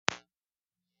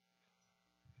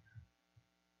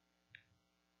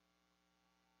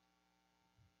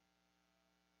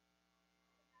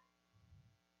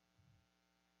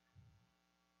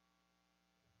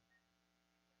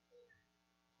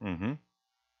Mm-hmm.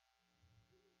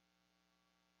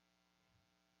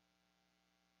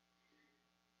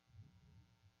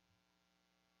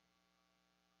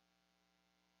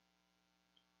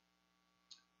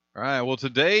 All right. Well,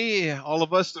 today, all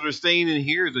of us that are staying in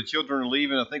here, the children are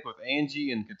leaving, I think, with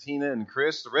Angie and Katina and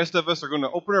Chris. The rest of us are going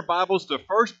to open our Bibles to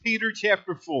First Peter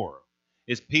chapter 4.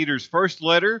 It's Peter's first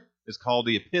letter. It's called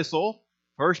the Epistle.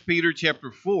 First Peter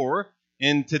chapter 4.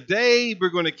 And today, we're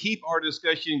going to keep our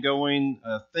discussion going,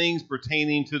 things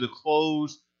pertaining to the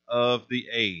close of the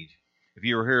age. If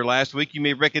you were here last week, you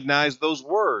may recognize those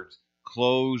words,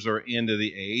 close or end of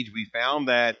the age. We found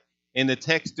that in the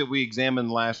text that we examined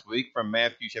last week from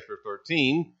Matthew chapter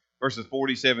 13, verses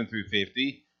 47 through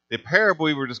 50. The parable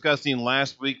we were discussing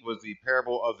last week was the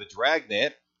parable of the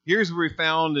dragnet. Here's where we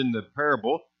found in the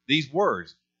parable these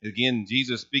words. Again,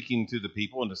 Jesus speaking to the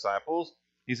people and disciples.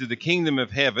 He said, the kingdom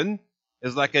of heaven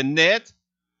is like a net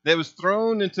that was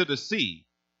thrown into the sea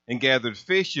and gathered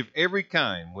fish of every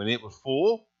kind. When it was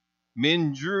full,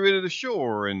 men drew it to the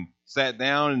shore and sat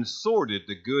down and sorted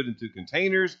the good into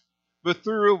containers, but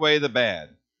threw away the bad.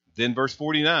 Then verse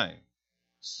 49.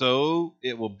 So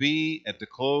it will be at the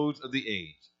close of the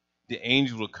age. The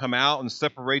angels will come out and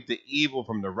separate the evil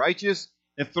from the righteous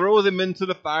and throw them into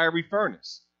the fiery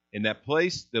furnace. In that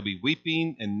place there'll be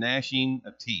weeping and gnashing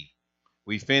of teeth.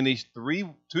 We finished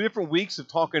two different weeks of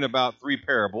talking about three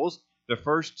parables. The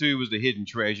first two was the hidden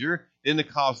treasure, then the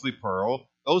costly pearl.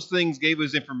 Those things gave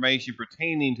us information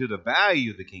pertaining to the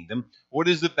value of the kingdom. What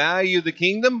is the value of the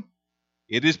kingdom?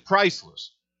 It is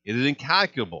priceless. It is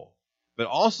incalculable. But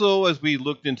also, as we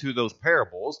looked into those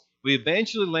parables, we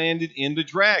eventually landed in the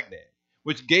dragnet,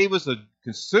 which gave us a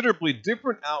considerably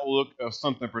different outlook of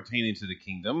something pertaining to the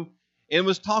kingdom, and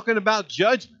was talking about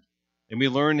judgment. And we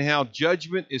learned how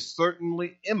judgment is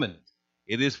certainly imminent.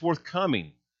 It is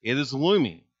forthcoming. It is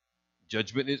looming.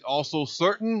 Judgment is also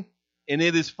certain, and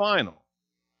it is final.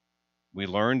 We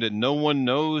learned that no one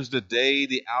knows the day,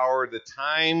 the hour, the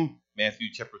time. Matthew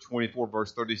chapter 24,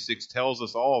 verse 36 tells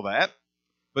us all that.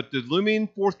 But the looming,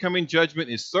 forthcoming judgment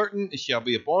is certain. It shall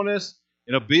be upon us.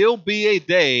 And it will be a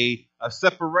day of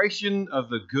separation of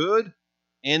the good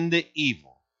and the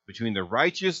evil, between the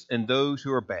righteous and those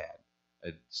who are bad.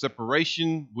 A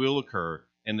separation will occur,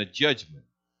 and the judgment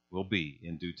will be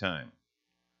in due time.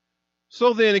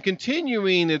 So then, in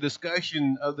continuing the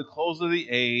discussion of the close of the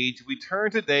age, we turn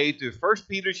today to 1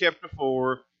 Peter chapter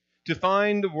 4 to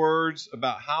find the words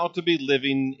about how to be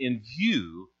living in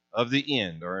view of the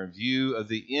end, or in view of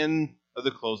the end of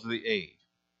the close of the age.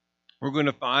 We're going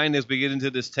to find, as we get into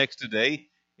this text today,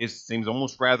 it seems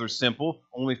almost rather simple,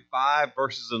 only 5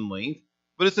 verses in length,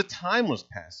 but it's a timeless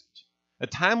passage. A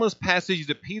timeless passage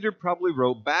that Peter probably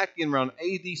wrote back in around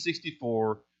AD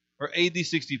 64 or AD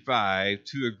 65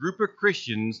 to a group of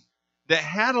Christians that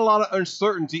had a lot of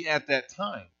uncertainty at that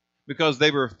time because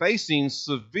they were facing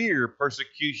severe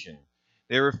persecution.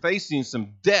 They were facing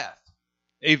some death,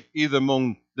 either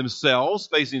among themselves,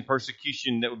 facing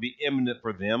persecution that would be imminent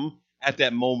for them at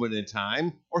that moment in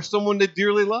time, or someone they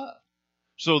dearly loved.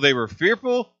 So they were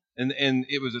fearful, and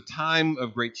it was a time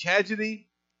of great tragedy.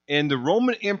 And the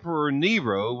Roman Emperor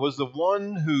Nero was the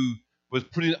one who was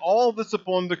putting all this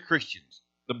upon the Christians,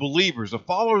 the believers, the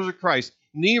followers of Christ.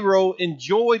 Nero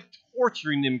enjoyed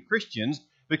torturing them Christians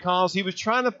because he was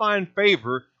trying to find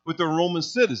favor with the Roman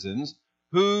citizens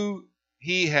who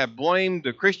he had blamed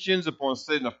the Christians upon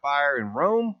setting a fire in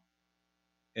Rome.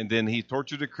 And then he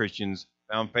tortured the Christians,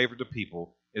 found favor to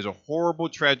people. It's a horrible,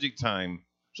 tragic time.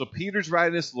 So Peter's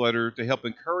writing this letter to help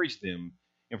encourage them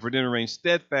and for them to remain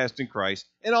steadfast in Christ,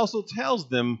 and also tells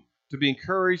them to be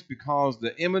encouraged because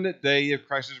the imminent day of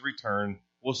Christ's return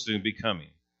will soon be coming.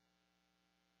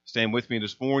 Stand with me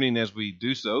this morning as we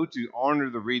do so to honor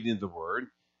the reading of the word.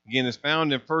 Again, it's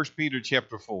found in 1 Peter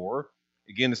chapter 4.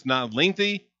 Again, it's not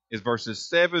lengthy. It's verses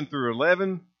 7 through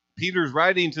 11. Peter's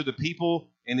writing to the people,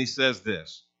 and he says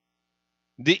this: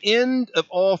 the end of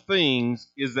all things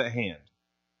is at hand.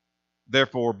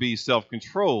 Therefore, be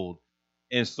self-controlled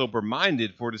and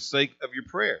sober-minded for the sake of your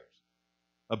prayers.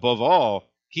 Above all,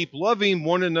 keep loving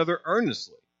one another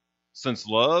earnestly, since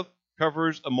love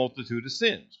covers a multitude of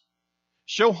sins.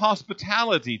 Show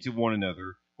hospitality to one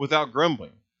another without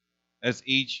grumbling. As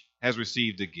each has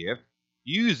received a gift,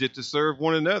 use it to serve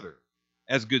one another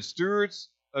as good stewards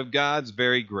of God's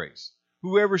varied grace.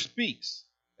 Whoever speaks,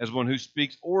 as one who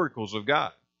speaks oracles of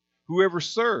God. Whoever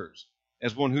serves,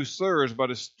 as one who serves by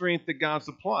the strength that God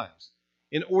supplies,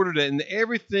 in order that in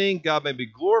everything God may be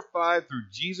glorified through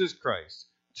Jesus Christ.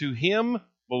 To him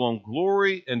belong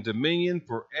glory and dominion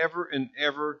forever and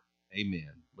ever. Amen.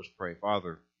 Let's pray.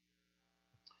 Father,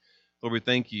 Lord, we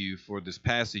thank you for this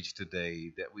passage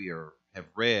today that have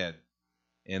read.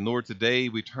 And Lord, today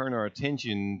we turn our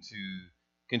attention to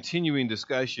continuing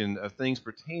discussion of things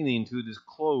pertaining to this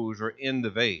close or end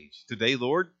of age. Today,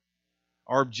 Lord,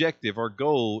 our objective, our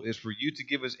goal is for you to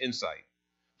give us insight,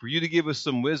 for you to give us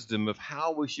some wisdom of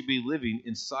how we should be living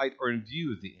in sight or in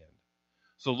view of the end.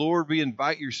 So, Lord, we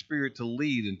invite your Spirit to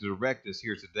lead and to direct us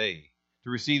here today, to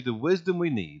receive the wisdom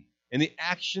we need and the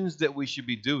actions that we should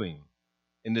be doing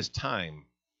in this time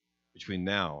between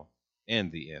now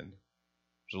and the end.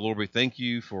 So, Lord, we thank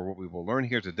you for what we will learn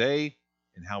here today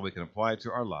and how we can apply it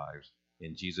to our lives.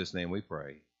 In Jesus' name we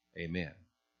pray. Amen.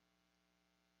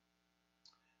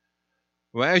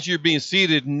 Well, as you're being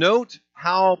seated, note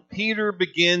how Peter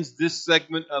begins this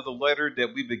segment of the letter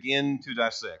that we begin to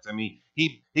dissect. I mean,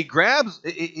 he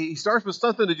starts with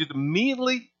something that just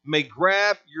immediately may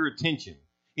grab your attention.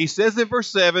 He says in verse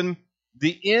 7,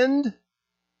 the end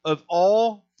of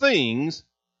all things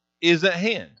is at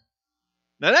hand.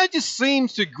 Now, that just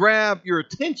seems to grab your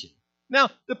attention.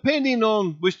 Now, depending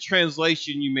on which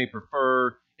translation you may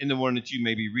prefer and the one that you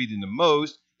may be reading the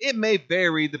most, it may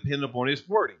vary depending upon its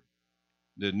wording.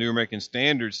 The New American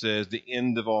Standard says the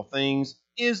end of all things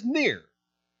is near,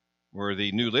 where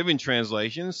the New Living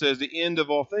Translation says the end of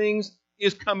all things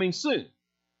is coming soon.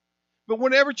 But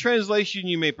whatever translation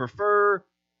you may prefer,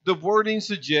 the wording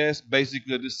suggests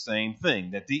basically the same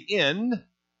thing, that the end,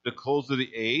 the close of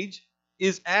the age,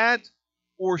 is at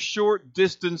or short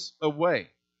distance away,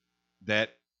 that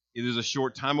it is a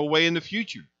short time away in the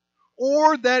future,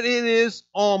 or that it is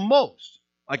almost,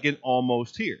 like in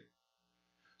almost here.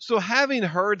 So having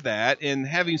heard that and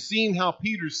having seen how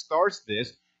Peter starts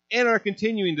this and our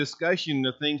continuing discussion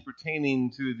of things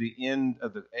pertaining to the end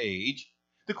of the age,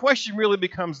 the question really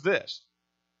becomes this.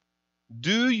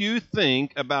 Do you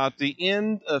think about the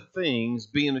end of things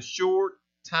being a short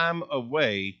time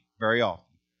away very often?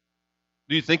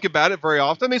 Do you think about it very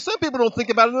often? I mean, some people don't think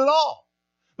about it at all.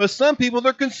 But some people,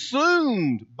 they're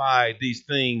consumed by these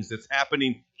things that's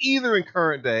happening either in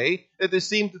current day that they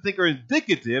seem to think are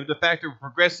indicative of the fact that we're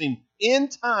progressing in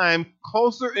time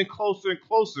closer and closer and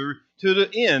closer to the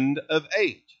end of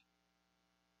age.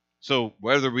 So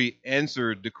whether we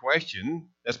answered the question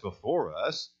that's before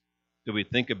us, do we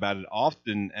think about it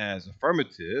often as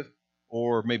affirmative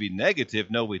or maybe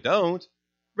negative? No, we don't.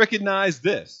 Recognize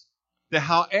this, that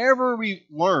however we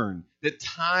learn that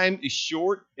time is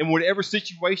short in whatever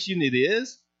situation it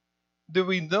is, that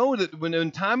we know that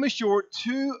when time is short,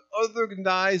 two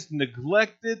organized,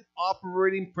 neglected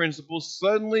operating principles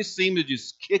suddenly seem to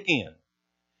just kick in.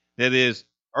 That is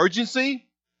urgency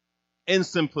and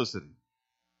simplicity.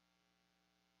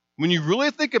 When you really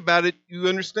think about it, you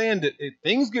understand that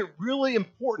things get really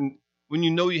important when you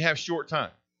know you have short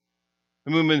time. I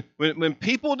mean, when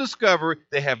people discover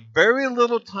they have very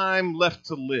little time left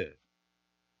to live,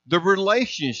 the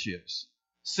relationships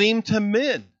seem to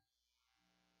mend.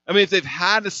 I mean, if they've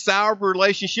had a sour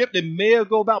relationship, they may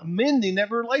go about mending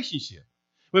that relationship.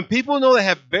 When people know they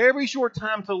have very short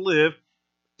time to live,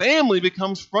 family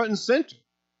becomes front and center.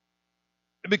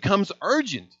 It becomes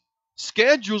urgent.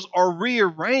 Schedules are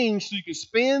rearranged so you can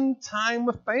spend time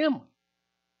with family.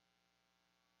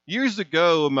 Years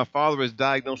ago, my father was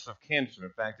diagnosed with cancer.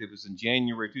 In fact, it was in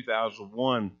January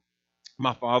 2001.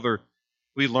 My father,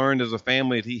 we learned as a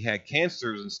family that he had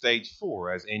cancer in stage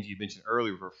 4, as Angie mentioned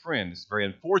earlier with her friend. It's very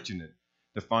unfortunate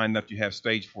to find that you have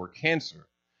stage 4 cancer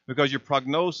because your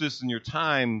prognosis and your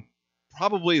time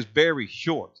probably is very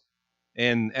short.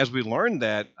 And as we learned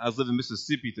that, I was living in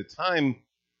Mississippi at the time,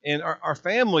 and our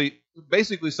family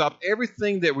basically stopped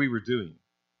everything that we were doing.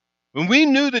 When we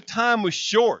knew the time was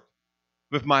short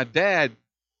with my dad,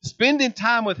 spending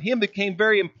time with him became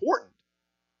very important.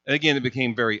 And again, it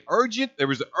became very urgent. There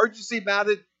was an urgency about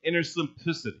it, and there's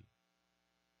simplicity.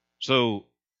 So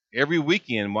every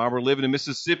weekend while we're living in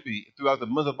Mississippi throughout the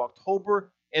month of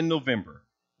October and November,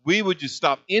 we would just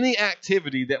stop any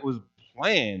activity that was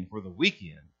planned for the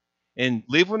weekend and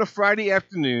leave on a Friday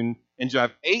afternoon and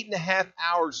drive 8.5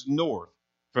 hours north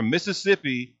from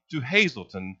Mississippi to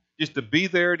Hazleton just to be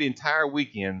there the entire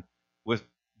weekend with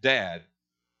Dad,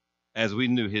 as we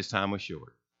knew his time was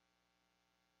short.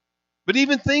 But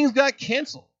even things got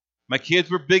canceled. My kids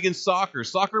were big in soccer.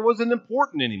 Soccer wasn't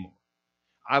important anymore.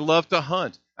 I love to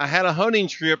hunt. I had a hunting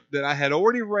trip that I had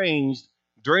already arranged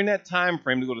during that time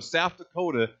frame to go to South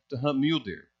Dakota to hunt mule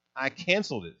deer. I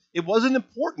canceled it. It wasn't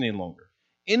important any longer.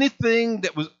 Anything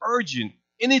that was urgent,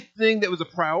 anything that was a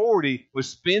priority was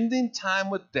spending time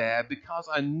with Dad because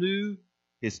I knew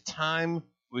his time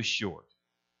was short.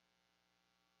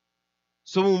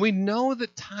 So when we know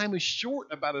that time is short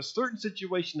about a certain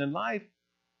situation in life,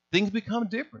 things become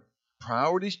different.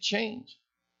 priorities change.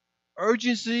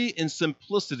 Urgency and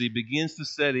simplicity begins to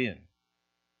set in.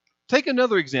 Take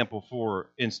another example,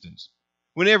 for instance.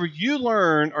 Whenever you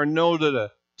learn or know that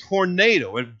a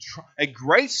tornado, a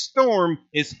great storm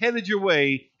is headed your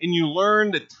way, and you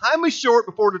learn that time is short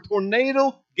before the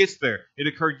tornado gets there. It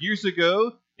occurred years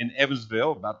ago in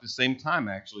Evansville, about the same time,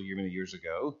 actually, many years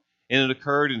ago. And it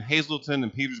occurred in Hazleton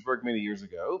and Petersburg many years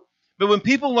ago. But when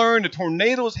people learn the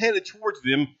tornado is headed towards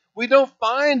them, we don't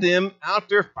find them out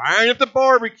there firing up the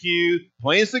barbecue,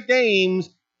 playing some games,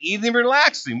 eating and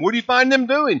relaxing. What do you find them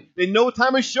doing? They know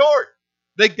time is short.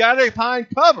 They got to find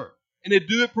cover, and they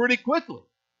do it pretty quickly.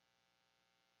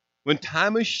 When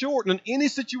time is short in any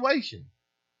situation,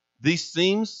 these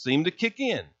themes seem to kick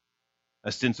in.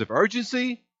 A sense of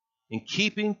urgency and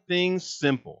keeping things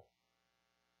simple.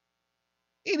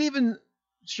 It even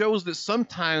shows that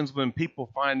sometimes when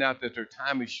people find out that their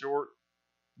time is short,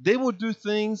 they will do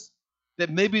things that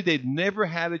maybe they'd never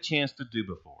had a chance to do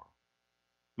before.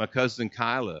 My cousin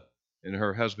Kyla and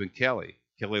her husband Kelly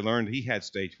learned he had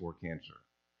stage 4 cancer.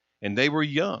 And they were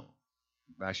young,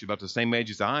 actually about the same age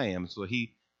as I am. So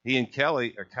he and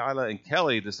Kyla and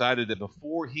Kelly decided that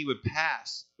before he would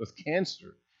pass with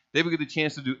cancer, they would get a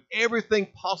chance to do everything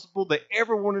possible they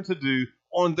ever wanted to do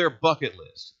on their bucket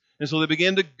list. And so they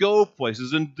began to go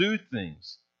places and do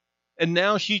things. And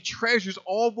now she treasures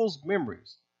all those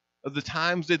memories of the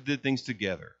times they did things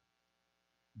together.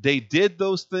 They did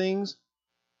those things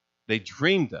they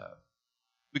dreamed of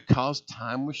because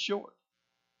time was short.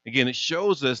 Again, it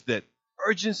shows us that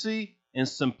urgency and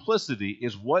simplicity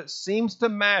is what seems to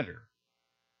matter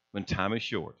when time is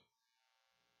short.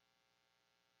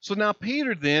 So now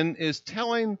Peter then is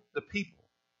telling the people,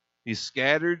 these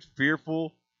scattered,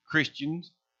 fearful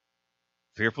Christians,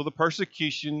 fearful of the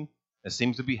persecution that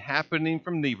seems to be happening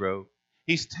from Nero,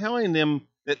 he's telling them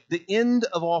that the end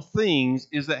of all things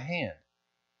is at hand.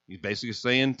 He's basically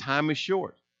saying time is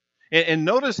short. And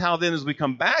notice how then as we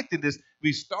come back to this,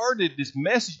 we started this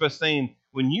message by saying,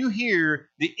 when you hear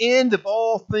the end of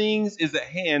all things is at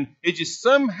hand, it just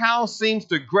somehow seems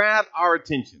to grab our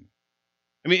attention.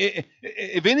 I mean,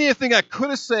 if anything I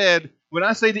could have said, when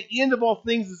I say the end of all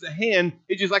things is at hand,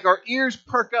 it's just like our ears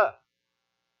perk up.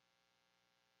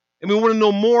 And we want to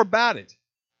know more about it.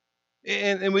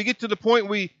 And we get to the point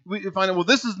we find out, well,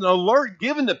 this is an alert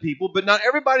given to people, but not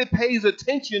everybody pays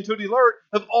attention to the alert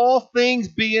of all things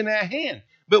being at hand.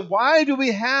 But why do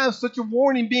we have such a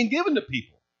warning being given to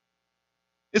people?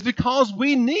 It's because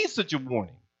we need such a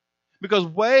warning. Because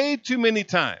way too many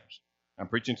times, I'm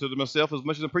preaching to myself as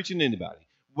much as I'm preaching to anybody,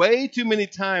 way too many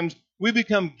times we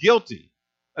become guilty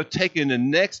of taking the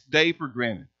next day for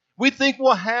granted. We think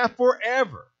we'll have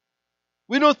forever.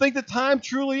 We don't think the time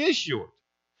truly is short.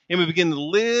 And we begin to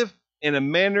live in a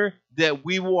manner that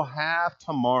we will have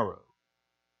tomorrow.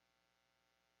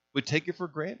 We take it for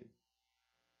granted.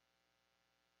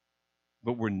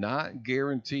 But we're not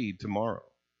guaranteed tomorrow.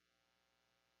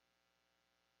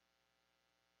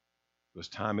 Because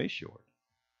time is short.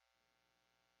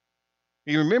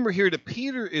 You remember here that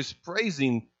Peter is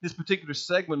phrasing this particular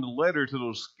segment of the letter to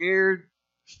those scared,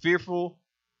 fearful,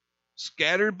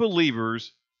 scattered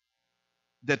believers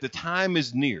that the time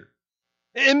is near.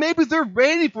 And maybe they're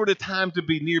ready for the time to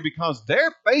be near because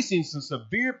they're facing some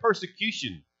severe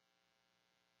persecution,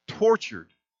 tortured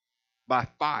by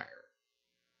fire,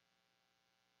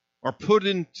 or put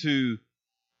into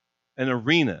an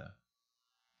arena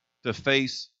to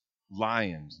face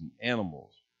lions and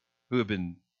animals who have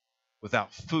been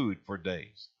without food for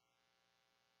days.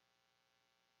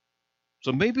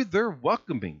 So maybe they're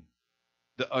welcoming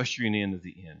the ushering in of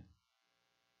the end.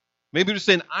 Maybe they're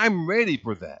saying, I'm ready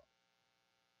for that.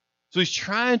 So he's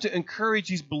trying to encourage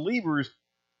these believers.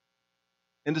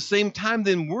 At the same time,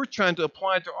 then we're trying to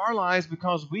apply it to our lives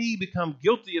because we become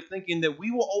guilty of thinking that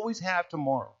we will always have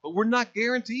tomorrow. But we're not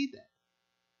guaranteed that.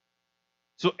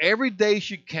 So every day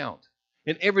should count.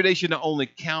 And every day should not only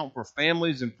count for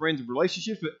families and friends and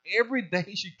relationships, but every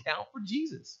day should count for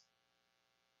Jesus.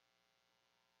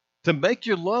 To make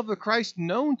your love of Christ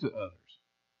known to others.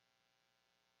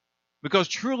 Because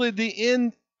truly the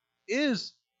end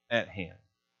is at hand.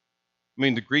 I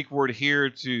mean, the Greek word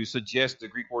here to suggest the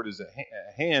Greek word is at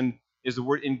hand is the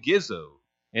word engizo.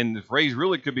 And the phrase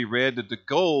really could be read that the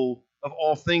goal of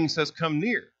all things has come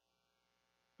near.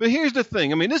 But here's the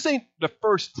thing. I mean, this ain't the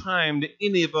first time that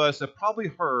any of us have probably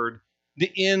heard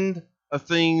the end of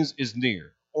things is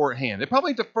near or at hand. It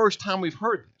probably ain't the first time we've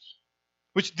heard this,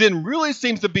 which then really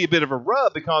seems to be a bit of a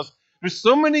rub because there's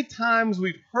so many times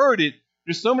we've heard it,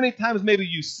 there's so many times maybe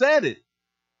you said it,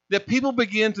 that people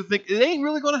begin to think it ain't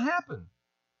really going to happen.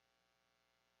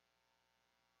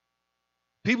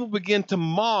 people begin to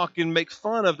mock and make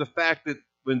fun of the fact that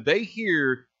when they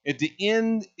hear at the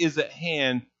end is at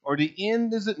hand or the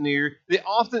end isn't near, they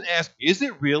often ask, is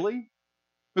it really?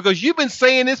 Because you've been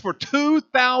saying this for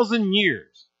 2,000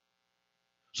 years.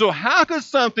 So how could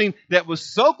something that was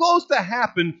so close to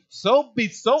happen be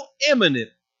so imminent,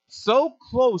 so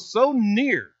close, so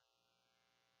near,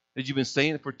 that you've been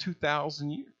saying it for 2,000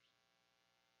 years?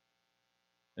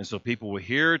 And so people will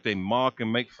hear it, they mock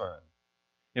and make fun.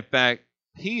 In fact,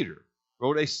 Peter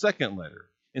wrote a second letter.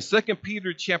 In 2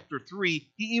 Peter chapter 3,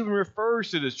 he even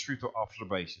refers to this truth of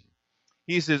observation.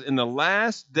 He says, in the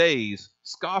last days,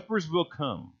 scoffers will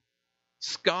come,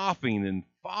 scoffing and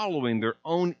following their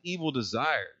own evil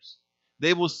desires.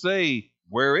 They will say,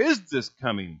 where is this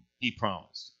coming he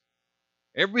promised?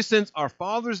 Ever since our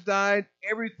fathers died,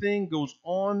 everything goes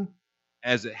on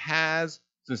as it has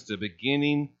since the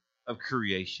beginning of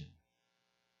creation.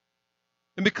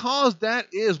 And because that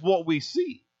is what we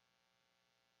see,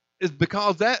 is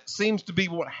because that seems to be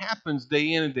what happens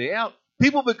day in and day out,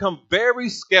 people become very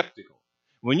skeptical.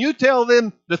 When you tell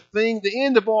them the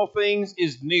end of all things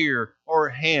is near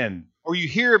or at hand, or you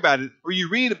hear about it, or you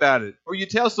read about it, or you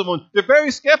tell someone, they're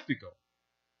very skeptical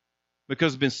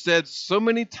because it's been said so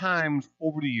many times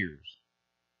over the years.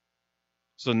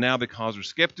 So now because they're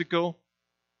skeptical,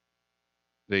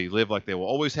 they live like they will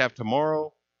always have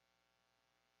tomorrow,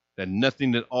 that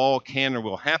nothing at all can or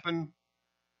will happen.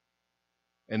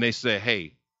 And they say,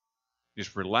 hey,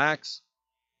 just relax,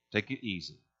 take it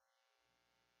easy.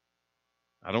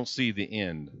 I don't see the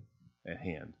end at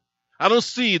hand. I don't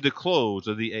see the close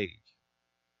of the age.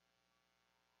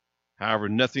 However,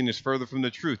 nothing is further from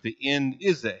the truth. The end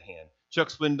is at hand. Chuck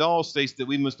Swindoll states that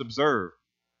we must observe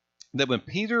that when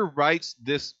Peter writes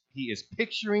this, he is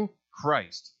picturing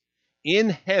Christ in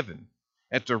heaven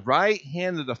at the right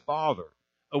hand of the Father,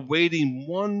 awaiting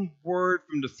one word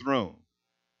from the throne.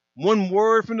 One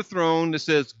word from the throne that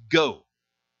says, go.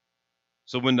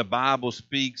 So when the Bible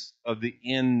speaks of the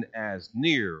end as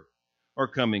near or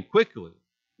coming quickly,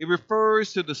 it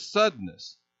refers to the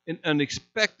suddenness and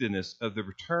unexpectedness of the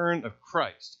return of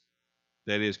Christ.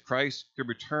 That is, Christ could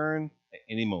return at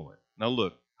any moment. Now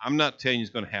look, I'm not telling you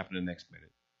it's going to happen in the next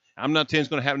minute. I'm not telling you it's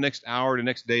going to happen next hour, the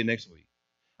next day, next week.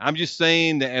 I'm just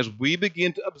saying that as we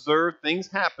begin to observe things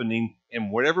happening in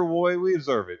whatever way we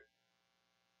observe it,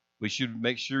 we should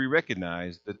make sure we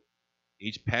recognize that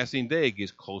each passing day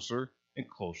gets closer and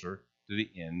closer to the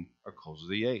end or close of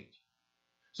the age.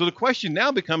 So the question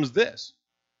now becomes this: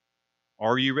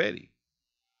 are you ready?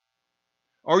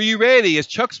 Are you ready, as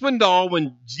Chuck Swindoll,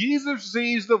 when Jesus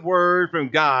receives the word from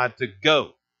God to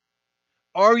go?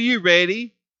 Are you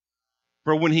ready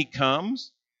for when he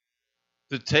comes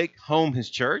to take home his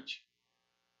church?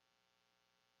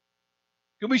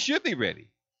 Because we should be ready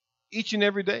each and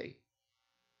every day.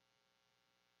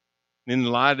 In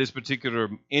light of this particular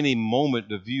any moment,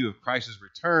 the view of Christ's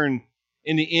return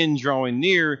in the end drawing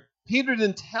near, Peter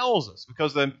then tells us,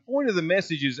 because the point of the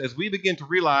message is as we begin to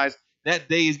realize that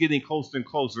day is getting closer and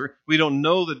closer. We don't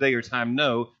know the day or time,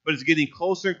 no, but it's getting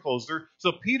closer and closer.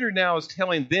 So Peter now is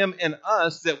telling them and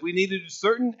us that we need to do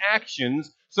certain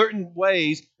actions, certain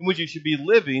ways in which you should be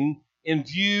living in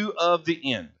view of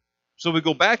the end. So we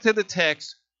go back to the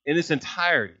text in its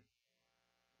entirety,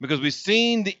 because we've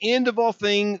seen the end of all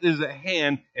things is at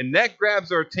hand, and that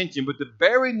grabs our attention. But the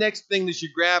very next thing that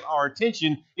should grab our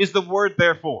attention is the word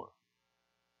therefore.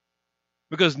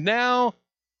 Because now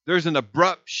there's an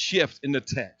abrupt shift in the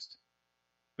text.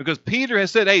 Because Peter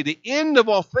has said, hey, the end of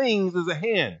all things is at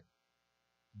hand.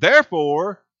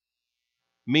 Therefore,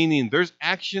 meaning there's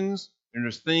actions and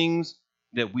there's things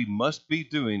that we must be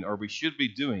doing or we should be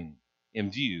doing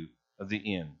in view of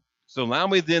the end. So allow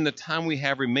me then the time we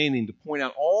have remaining to point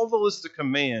out all the list of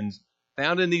commands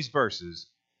found in these verses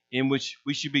in which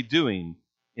we should be doing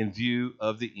in view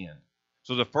of the end.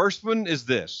 So the first one is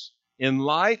this: in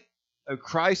light of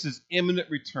Christ's imminent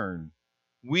return,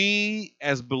 we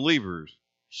as believers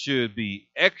should be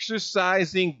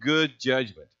exercising good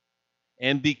judgment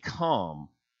and be calm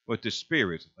with the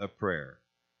spirit of prayer.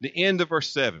 The end of verse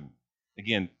 7,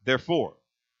 again, therefore,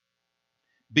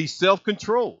 be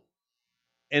self-controlled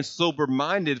and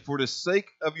sober-minded for the sake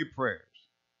of your prayers.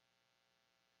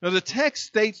 Now, the text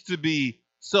states to be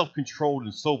self-controlled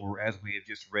and sober, as we have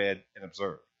just read and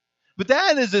observed. But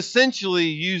that is essentially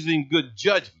using good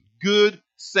judgment, good,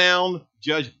 sound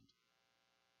judgment.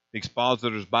 The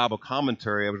Expositor's Bible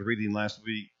commentary I was reading last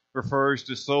week refers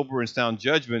to sober and sound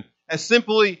judgment as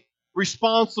simply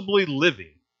responsibly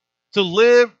living, to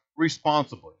live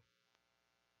responsibly.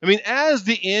 I mean, as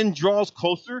the end draws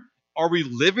closer, are we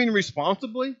living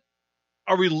responsibly?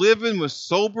 Are we living with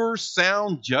sober,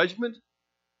 sound judgment?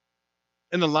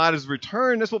 in the light of his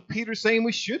return, that's what Peter's saying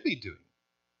we should be doing.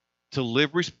 To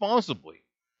live responsibly,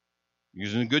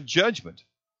 using good judgment,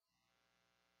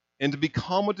 and to be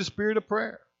calm with the spirit of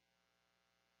prayer.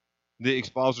 The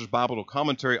Expositor's Bible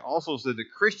Commentary also said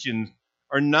that Christians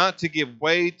are not to give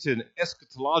way to an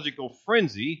eschatological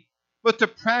frenzy, but to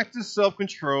practice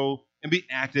self-control and be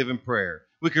active in prayer.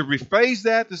 We could rephrase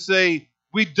that to say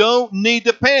we don't need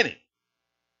to panic.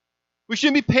 We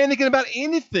shouldn't be panicking about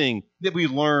anything that we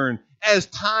learn. As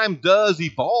time does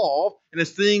evolve and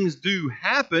as things do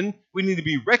happen, we need to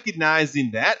be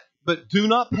recognizing that, but do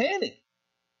not panic.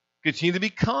 Continue to be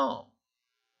calm.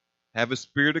 Have a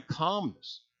spirit of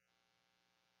calmness.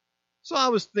 So I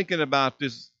was thinking about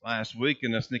this last week,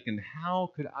 and I was thinking, how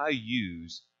could I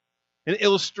use an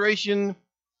illustration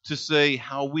to say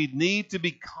how we need to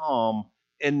be calm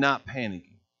and not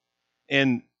panicking?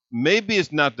 And maybe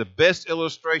it's not the best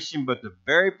illustration, but the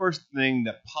very first thing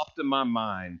that popped in my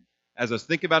mind as I was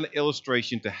thinking about an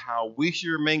illustration to how we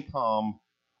should remain calm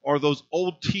are those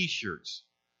old T-shirts.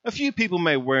 A few people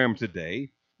may wear them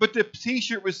today, but the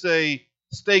T-shirt would say,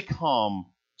 "Stay calm,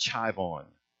 chive on."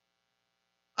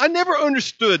 I never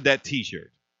understood that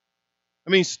T-shirt. I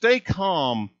mean, stay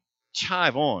calm,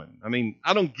 chive on. I mean,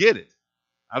 I don't get it.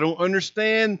 I don't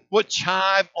understand what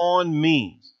chive on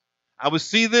means. I would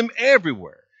see them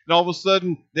everywhere. And all of a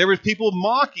sudden, there were people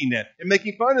mocking that and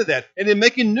making fun of that and then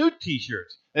making new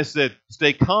T-shirts that said,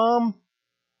 "Stay calm,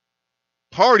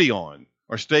 party on,"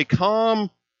 or "Stay calm,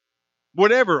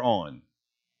 whatever on."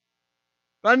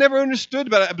 But I never understood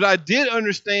about it, but I did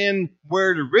understand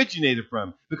where it originated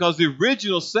from, because the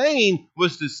original saying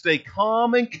was to stay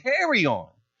calm and carry on,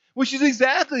 which is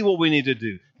exactly what we need to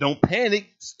do. Don't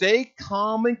panic, stay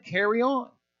calm and carry on.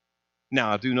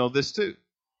 Now, I do know this too,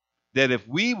 that if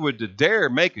we were to dare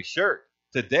make a shirt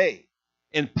today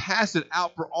and pass it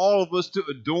out for all of us to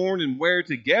adorn and wear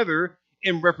together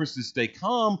in reference to stay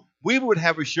calm, we would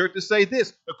have a shirt to say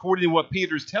this. According to what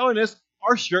Peter's telling us,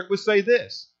 our shirt would say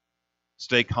this: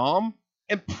 stay calm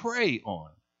and pray on.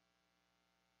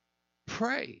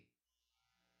 Pray.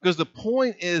 Because the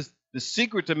point is, the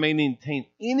secret to maintain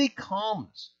any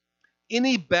calmness,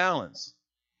 any balance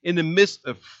in the midst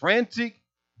of frantic,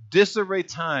 disarray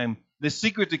time, the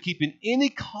secret to keeping any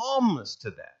calmness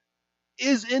to that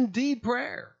is indeed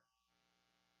prayer.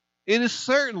 It is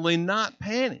certainly not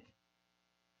panic.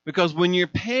 Because when you're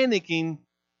panicking,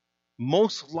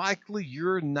 most likely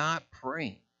you're not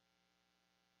praying.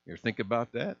 You ever think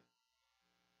about that?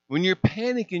 When you're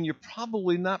panicking, you're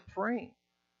probably not praying.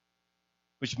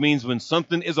 Which means when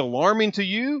something is alarming to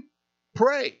you,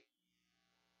 pray.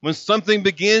 When something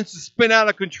begins to spin out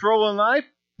of control in life,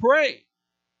 pray.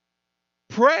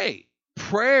 Pray.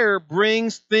 Prayer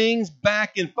brings things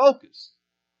back in focus.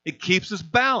 It keeps us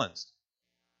balanced.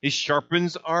 It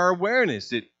sharpens our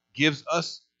awareness. It gives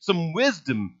us some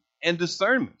wisdom and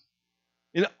discernment.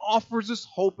 And it offers us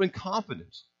hope and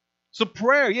confidence. So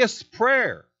prayer, yes,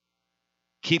 prayer.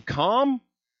 Keep calm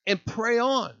and pray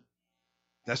on.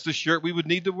 That's the shirt we would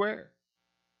need to wear.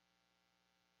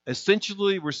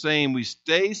 Essentially, we're saying we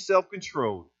stay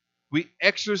self-controlled. We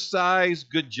exercise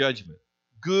good judgment,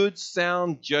 good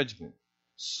sound judgment,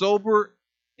 sober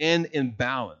and in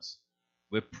balance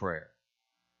with prayer.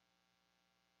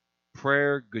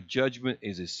 Prayer, good judgment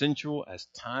is essential as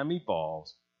time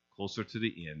evolves closer to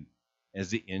the end, as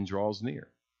the end draws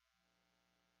near.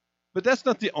 But that's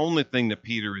not the only thing that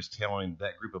Peter is telling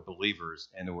that group of believers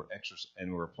and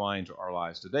we're applying to our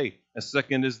lives today. A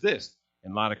second is this: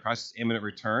 in light of Christ's imminent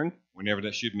return, whenever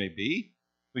that may be,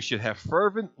 we should have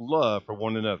fervent love for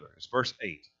one another. It's verse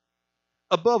 8.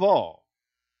 Above all,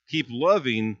 keep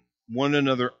loving one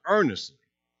another earnestly,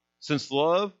 since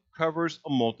love covers a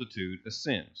multitude of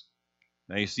sins.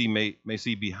 Now you see, may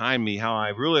see behind me how I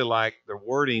really like the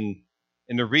wording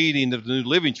in the reading of the New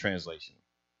Living Translation,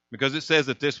 because it says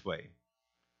it this way: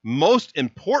 most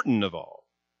important of all,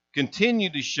 continue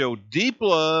to show deep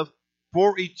love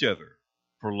for each other,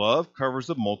 for love covers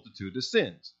a multitude of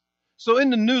sins. So in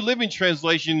the New Living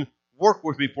Translation, work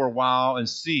with me for a while and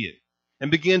see it, and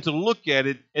begin to look at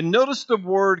it, and notice the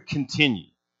word continue.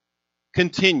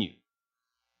 Continue,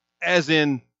 as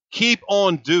in keep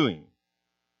on doing.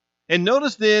 And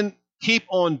notice then, keep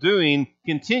on doing,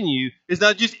 continue, is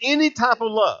not just any type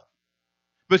of love,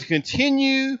 but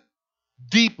continue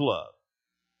deep love.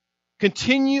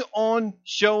 Continue on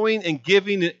showing and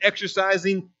giving and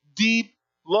exercising deep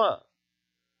love.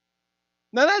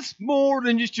 Now that's more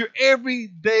than just your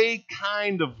everyday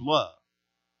kind of love.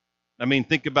 I mean,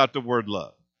 think about the word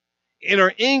love. In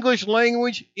our English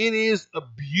language, it is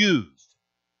abused.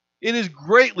 It is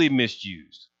greatly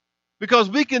misused. Because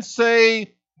we can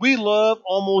say we love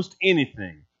almost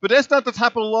anything. But that's not the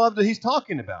type of love that he's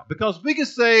talking about. Because we can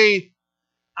say,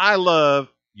 I love,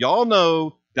 y'all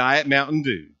know, Diet Mountain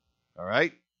Dew. All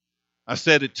right? I've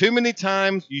said it too many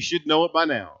times. You should know it by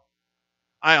now.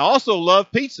 I also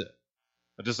love pizza.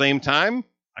 At the same time,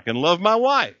 I can love my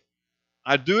wife.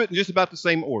 I do it in just about the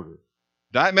same order.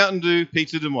 Diet Mountain Dew,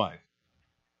 pizza, then wife.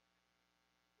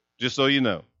 Just so you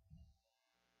know.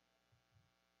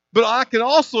 But I can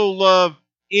also love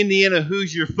Indiana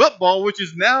Hoosier football, which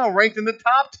is now ranked in the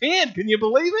top 10. Can you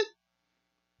believe it?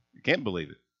 You can't believe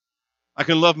it. I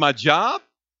can love my job.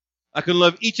 I can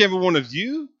love each and every one of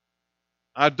you.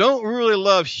 I don't really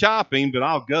love shopping, but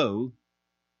I'll go.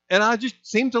 And I just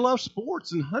seem to love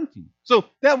sports and hunting. So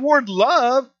that word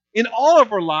love in all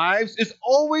of our lives is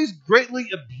always greatly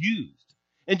abused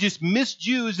and just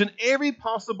misused in every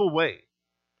possible way.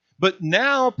 But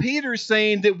now Peter's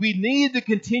saying that we need to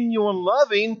continue on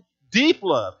loving deep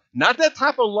love. Not that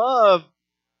type of love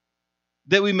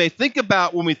that we may think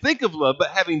about when we think of love,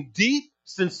 but having deep,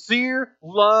 sincere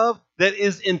love that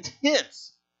is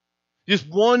intense. Just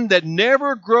one that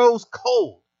never grows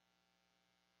cold.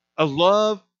 A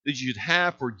love that you should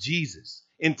have for Jesus.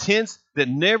 Intense that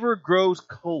never grows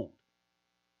cold.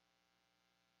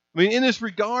 I mean, in this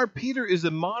regard, Peter is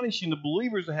admonishing the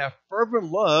believers to have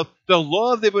fervent love, the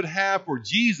love they would have for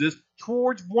Jesus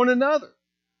towards one another,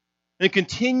 and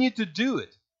continue to do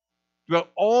it throughout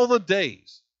all the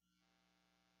days.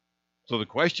 So the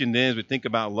question then, as we think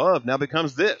about love, now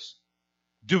becomes this.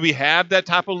 Do we have that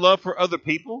type of love for other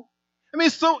people? I mean,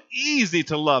 it's so easy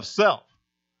to love self.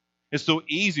 It's so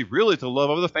easy, really, to love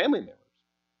other family members.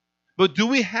 But do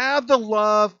we have the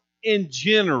love in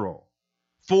general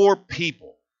for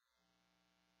people?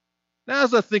 Now,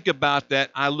 as I think about that,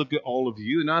 I look at all of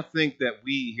you, and I think that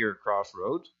we here at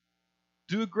Crossroads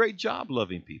do a great job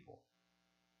loving people.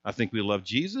 I think we love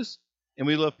Jesus, and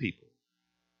we love people.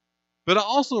 But I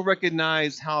also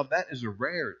recognize how that is a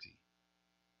rarity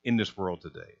in this world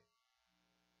today.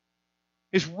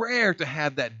 It's rare to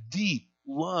have that deep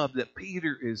love that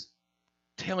Peter is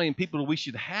telling people we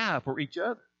should have for each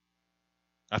other.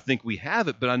 I think we have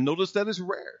it, but I notice that it's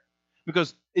rare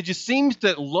because it just seems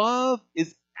that love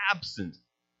is absent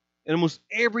in almost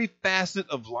every facet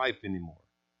of life anymore.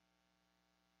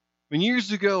 When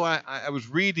years ago, I was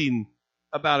reading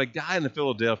about a guy in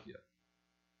Philadelphia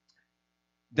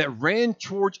that ran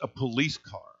towards a police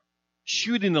car,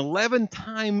 shooting 11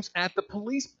 times at the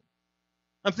policeman.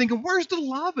 I'm thinking, where's the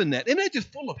love in that? Isn't that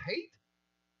just full of hate?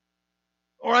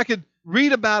 Or I could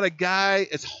read about a guy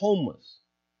that's homeless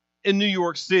in New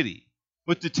York City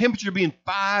with the temperature being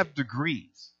 5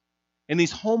 degrees. And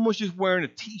he's homeless just wearing a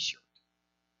t-shirt.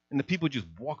 And the people just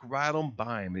walk right on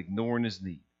by him, ignoring his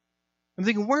need. I'm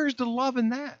thinking, where's the love in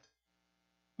that?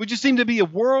 We just seem to be a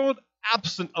world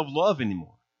absent of love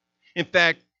anymore. In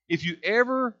fact, if you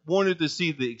ever wanted to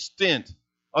see the extent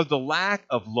of the lack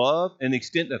of love and the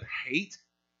extent of hate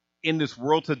in this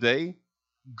world today,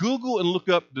 Google and look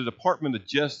up the Department of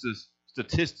Justice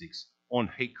statistics on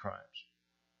hate crimes.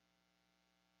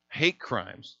 Hate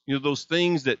crimes, those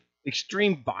things that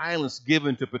extreme violence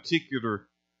given to a particular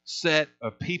set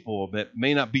of people that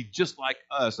may not be just like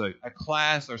us, a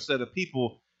class or set of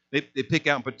people they pick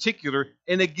out in particular,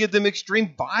 and they give them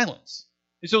extreme violence.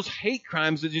 It's those hate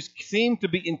crimes that just seem to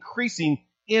be increasing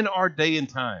in our day and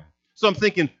time. So I'm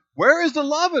thinking, where is the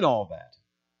love in all that?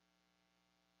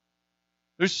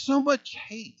 There's so much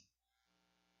hate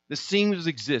that seems to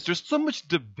exist. There's so much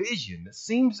division that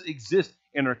seems to exist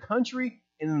in our country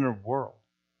and in our world.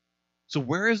 So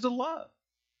where is the love?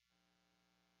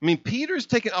 I mean, Peter's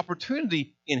taking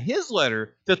opportunity in his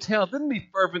letter to tell them to be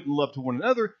fervent in love to one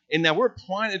another, and now we're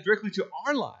applying it directly to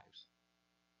our lives.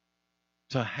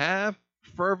 To have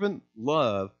fervent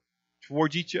love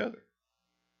towards each other.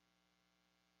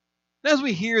 Now, as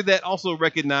we hear that, also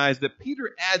recognize that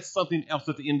Peter adds something else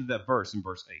at the end of that verse, in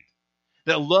verse 8.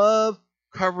 That love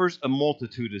covers a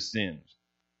multitude of sins.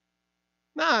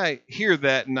 Now, I hear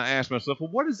that and I ask myself, well,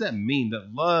 what does that mean,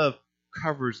 that love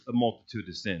covers a multitude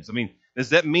of sins? I mean, does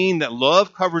that mean that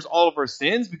love covers all of our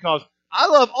sins? Because I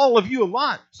love all of you a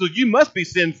lot, so you must be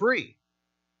sin-free.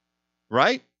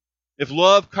 Right? If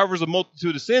love covers a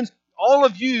multitude of sins, all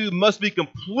of you must be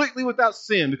completely without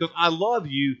sin because I love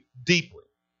you deeply.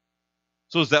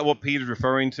 So is that what Peter's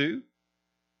referring to?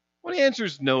 Well, the answer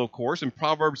is no, of course. And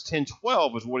Proverbs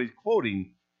 10:12 is what he's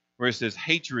quoting, where it says,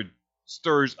 hatred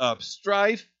stirs up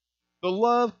strife, but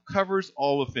love covers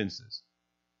all offenses.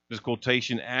 This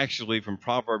quotation actually from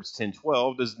Proverbs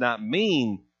 10:12 does not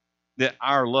mean that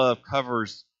our love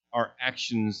covers our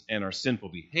actions and our sinful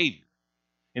behavior.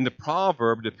 In the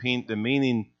proverb, the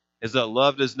meaning is that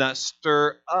love does not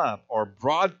stir up or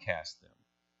broadcast them.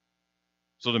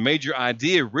 So the major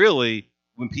idea really,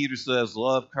 when Peter says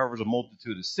love covers a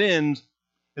multitude of sins,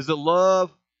 is that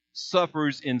love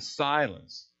suffers in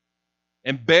silence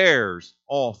and bears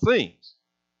all things,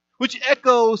 which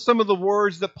echoes some of the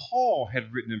words that Paul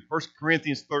had written in 1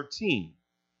 Corinthians 13.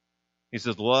 He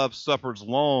says, love suffers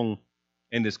long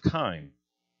and is kind.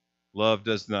 Love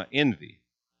does not envy.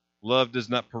 Love does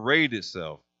not parade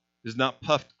itself, is not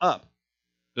puffed up,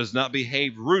 does not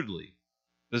behave rudely,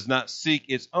 does not seek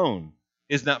its own,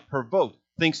 is not provoked,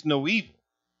 thinks no evil.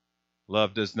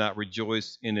 Love does not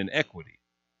rejoice in iniquity,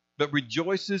 but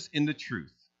rejoices in the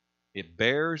truth. It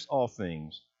bears all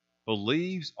things,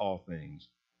 believes all things,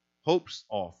 hopes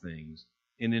all things,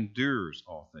 and endures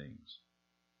all things.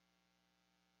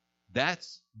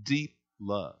 That's deep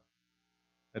love,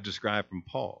 as described from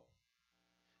Paul.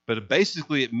 But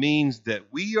basically it means that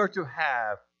we are to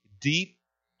have deep,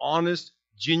 honest,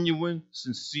 genuine,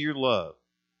 sincere love.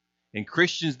 And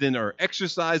Christians then are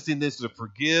exercising this to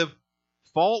forgive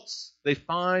faults they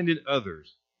find in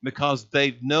others because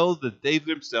they know that they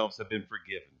themselves have been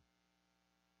forgiven.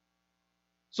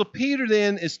 So Peter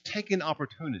then is taking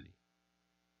opportunity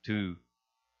to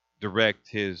direct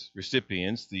his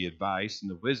recipients the advice and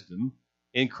the wisdom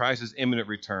in Christ's imminent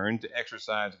return to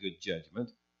exercise good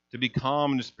judgment, to be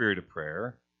calm in the spirit of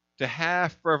prayer, to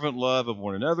have fervent love of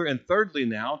one another, and thirdly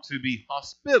now, to be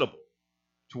hospitable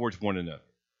towards one another.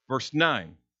 Verse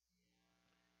 9,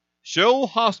 show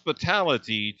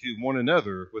hospitality to one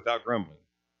another without grumbling.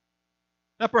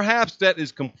 Now perhaps that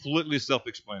is completely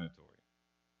self-explanatory,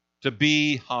 to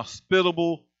be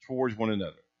hospitable towards one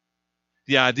another.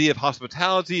 The idea of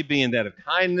hospitality being that of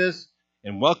kindness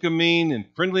and welcoming and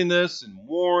friendliness and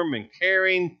warm and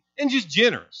caring and just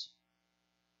generous.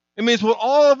 It means what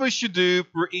all of us should do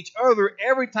for each other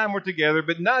every time we're together,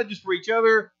 but not just for each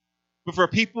other, but for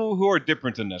people who are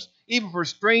different than us, even for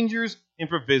strangers and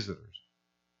for visitors.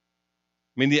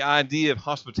 I mean, the idea of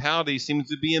hospitality seems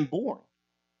to be inborn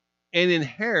and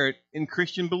inherent in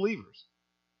Christian believers.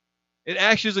 It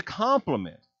acts as a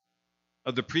complement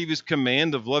of the previous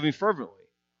command of loving fervently.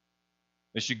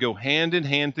 It should go hand in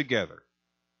hand together.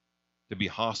 To be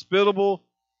hospitable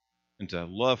and to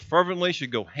love fervently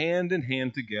should go hand in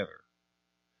hand together.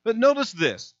 But notice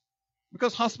this,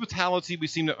 because hospitality we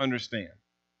seem to understand.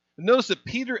 But notice that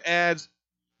Peter adds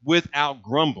without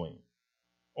grumbling.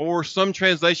 Or some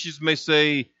translations may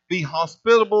say, be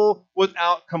hospitable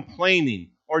without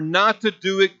complaining, or not to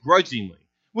do it grudgingly.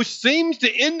 Which seems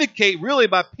to indicate, really,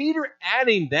 by Peter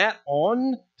adding that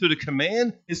on to the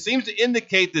command, it seems to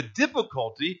indicate the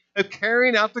difficulty of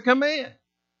carrying out the command.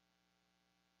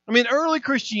 I mean, early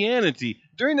Christianity,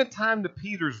 during the time that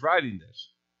Peter's writing this,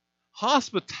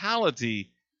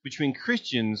 hospitality between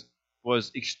Christians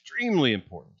was extremely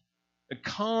important. A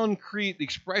concrete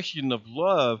expression of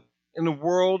love in a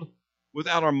world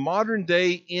without our modern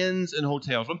day inns and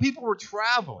hotels. When people were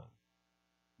traveling,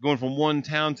 going from one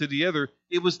town to the other,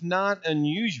 it was not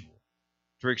unusual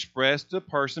to express to a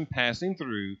person passing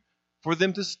through for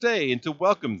them to stay and to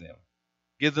welcome them,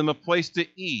 give them a place to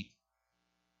eat,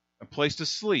 a place to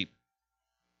sleep.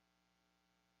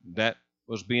 That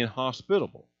was being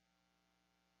hospitable.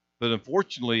 But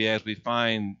unfortunately, as we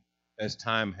find as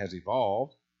time has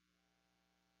evolved,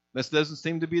 this doesn't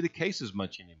seem to be the case as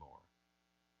much anymore.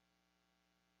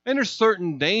 And there's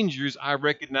certain dangers I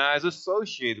recognize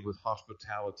associated with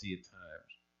hospitality at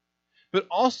times. But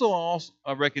also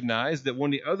I recognize that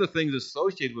one of the other things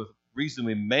associated with reason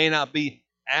we may not be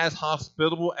as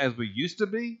hospitable as we used to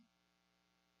be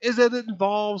is that it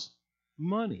involves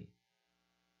money.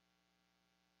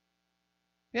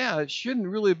 Yeah, it shouldn't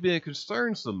really be a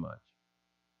concern so much.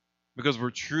 Because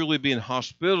we're truly being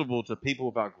hospitable to people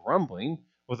without grumbling,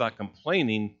 without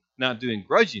complaining, not doing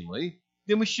grudgingly,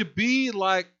 then we should be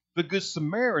like the Good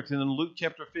Samaritan in Luke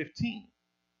chapter 15.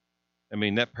 I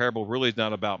mean, that parable really is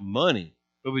not about money,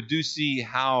 but we do see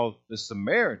how the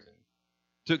Samaritan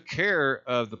took care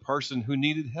of the person who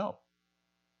needed help,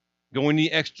 going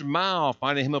the extra mile,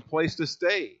 finding him a place to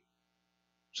stay.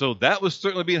 So that was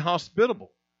certainly being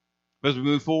hospitable. But as we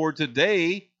move forward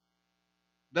today,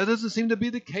 that doesn't seem to be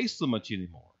the case so much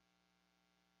anymore.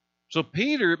 So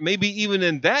Peter, maybe even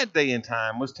in that day and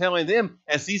time, was telling them,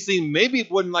 as he seen maybe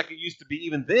it wasn't like it used to be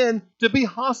even then, to be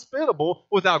hospitable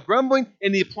without grumbling,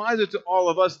 and he applies it to all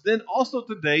of us then also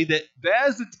today, that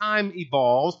as the time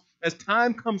evolves, as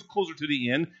time comes closer to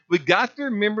the end, we got to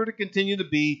remember to continue to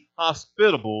be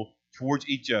hospitable towards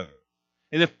each other.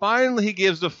 And then finally he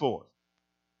gives the fourth,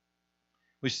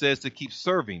 which says to keep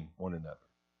serving one another.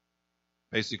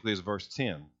 Basically is verse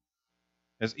 10.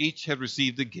 As each had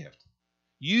received a gift,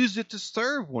 use it to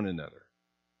serve one another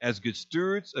as good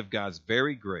stewards of God's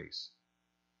very grace.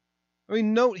 I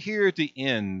mean, note here at the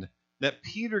end that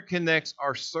Peter connects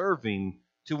our serving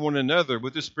to one another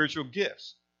with the spiritual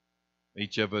gifts.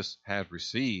 Each of us has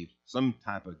received some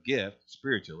type of gift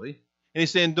spiritually. And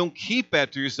he's saying, don't keep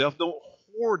that to yourself. Don't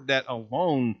hoard that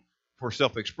alone for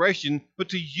self-expression, but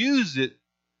to use it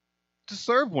to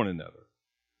serve one another.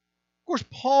 Of course,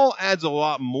 Paul adds a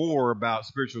lot more about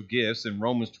spiritual gifts in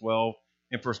Romans 12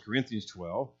 and 1 Corinthians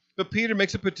 12, but Peter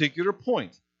makes a particular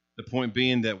point. The point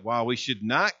being that while we should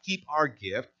not keep our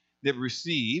gift that we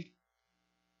received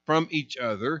from each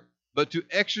other, but to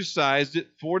exercise it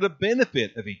for the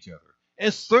benefit of each other,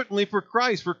 and certainly for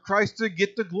Christ to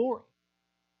get the glory.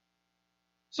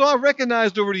 So I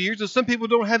recognized over the years that some people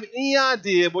don't have any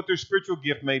idea what their spiritual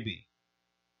gift may be.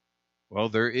 Well,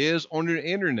 there is on the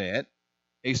internet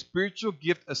a spiritual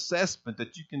gift assessment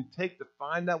that you can take to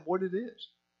find out what it is.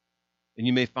 And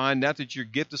you may find out that your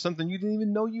gift is something you didn't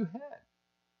even know you had.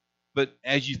 But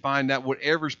as you find out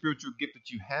whatever spiritual gift that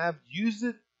you have, use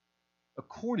it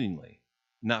accordingly,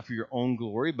 not for your own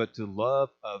glory, but to love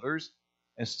others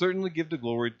and certainly give the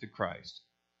glory to Christ.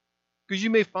 Because you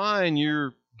may find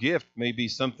your gift may be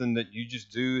something that you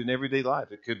just do in everyday life.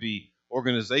 It could be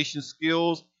organization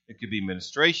skills, it could be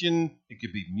administration, it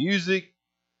could be music,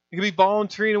 it could be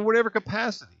volunteering in whatever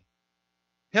capacity,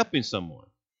 helping someone.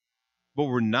 But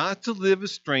we're not to live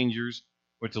as strangers,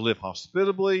 we're to live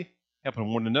hospitably,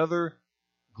 helping one another,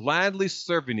 gladly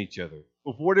serving each other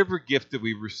with whatever gift that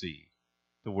we receive,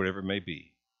 to whatever it may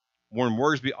be. Warren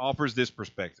Wiersbe offers this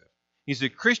perspective. He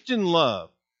said, Christian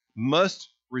love must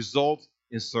result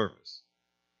in service.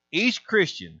 Each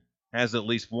Christian has at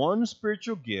least one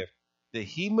spiritual gift that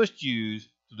he must use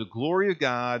to the glory of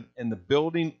God and the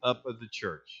building up of the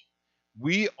church.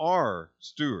 We are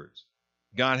stewards.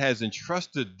 God has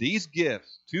entrusted these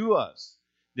gifts to us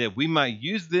that we might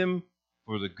use them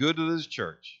for the good of His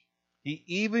church. He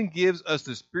even gives us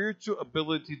the spiritual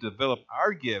ability to develop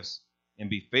our gifts and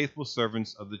be faithful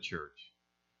servants of the church.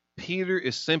 Peter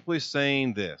is simply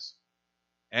saying this.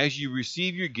 As you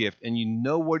receive your gift and you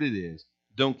know what it is,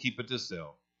 don't keep it to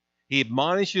self. He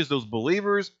admonishes those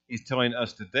believers. He's telling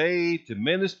us today to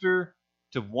minister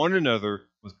to one another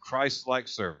with Christ-like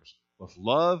service, with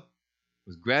love,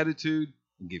 with gratitude,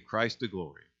 and give Christ the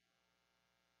glory.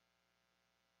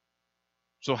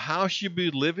 So how should we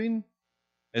be living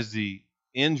as the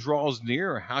end draws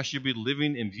near, or how should we be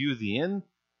living in view of the end?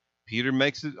 Peter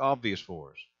makes it obvious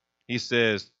for us. He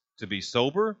says to be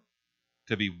sober,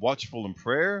 to be watchful in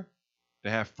prayer, to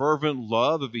have fervent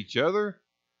love of each other.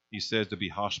 He says to be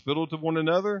hospitable to one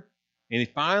another. And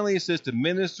finally, he says to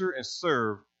minister and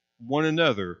serve one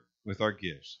another with our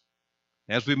gifts.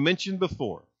 As we mentioned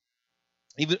before,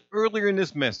 even earlier in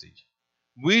this message,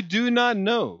 we do not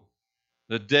know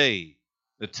the day,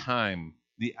 the time,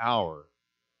 the hour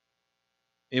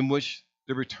in which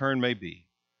the return may be.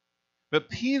 But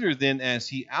Peter then, as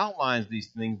he outlines these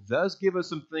things, does give us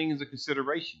some things of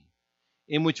consideration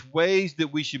in which ways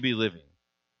that we should be living.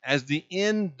 As the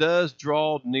end does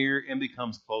draw near and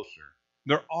becomes closer,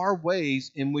 there are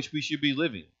ways in which we should be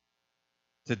living.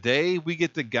 Today, we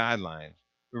get the guidelines.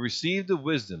 We receive the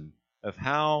wisdom of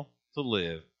how to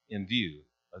live in view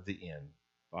of the end.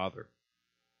 Father,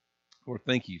 Lord,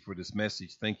 thank you for this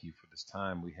message. Thank you for this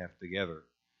time we have together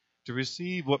to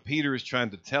receive what Peter is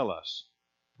trying to tell us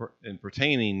in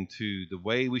pertaining to the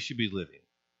way we should be living.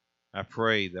 I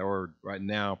pray, Lord, right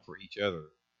now for each other.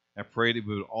 I pray that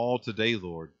we would all today,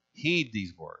 Lord, heed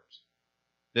these words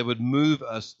that would move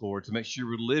us, Lord, to make sure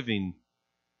we're living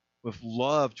with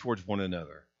love towards one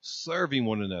another, serving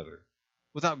one another,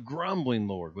 without grumbling,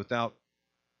 Lord, without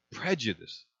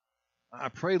prejudice. I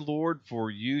pray, Lord, for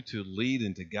you to lead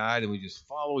and to guide, and we just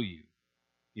follow you,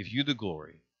 give you the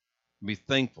glory, and be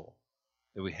thankful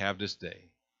that we have this day.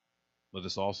 Let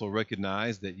us also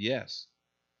recognize that, yes,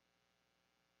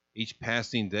 each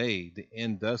passing day, the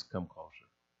end does come closer.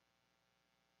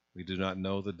 We do not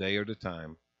know the day or the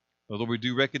time. Although we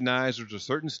do recognize there's a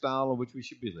certain style in which we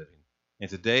should be living. And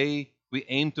today, we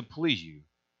aim to please you.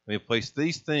 And we place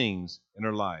these things in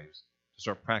our lives to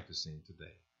start practicing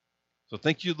today. So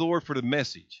thank you, Lord, for the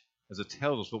message as it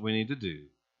tells us what we need to do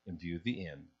in view of the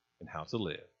end and how to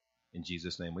live. In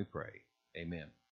Jesus' name we pray. Amen.